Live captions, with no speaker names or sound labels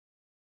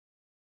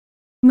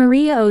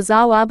Maria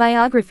Ozawa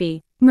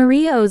Biography.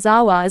 Maria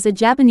Ozawa is a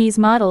Japanese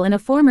model and a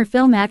former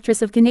film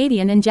actress of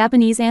Canadian and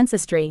Japanese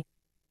ancestry.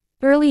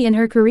 Early in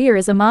her career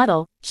as a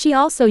model, she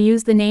also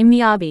used the name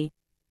Miyabi.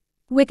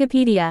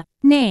 Wikipedia.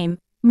 Name: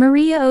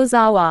 Maria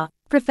Ozawa.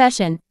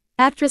 Profession: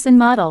 actress and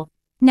model.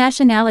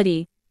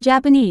 Nationality: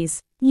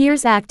 Japanese.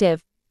 Years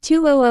active: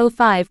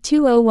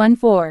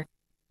 2005-2014.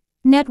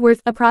 Net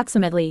worth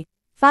approximately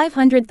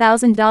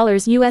 $500,000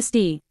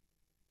 USD.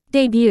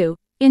 Debut: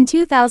 in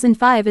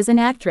 2005 as an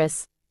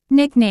actress.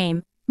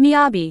 Nickname: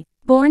 Miyabi.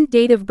 Born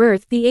date of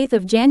birth the 8th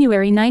of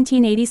January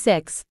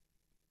 1986.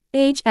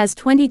 Age as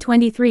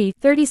 2023,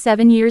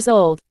 37 years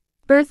old.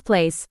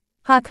 Birthplace: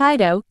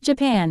 Hokkaido,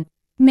 Japan.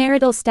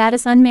 Marital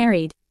status: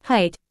 unmarried.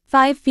 Height: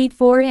 5 feet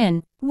 4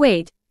 in.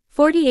 Weight: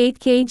 48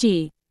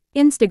 kg.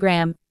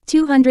 Instagram: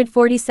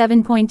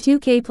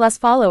 247.2k plus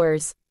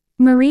followers.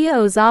 Maria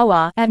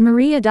Ozawa at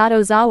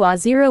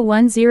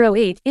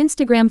maria.ozawa0108.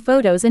 Instagram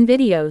photos and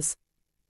videos.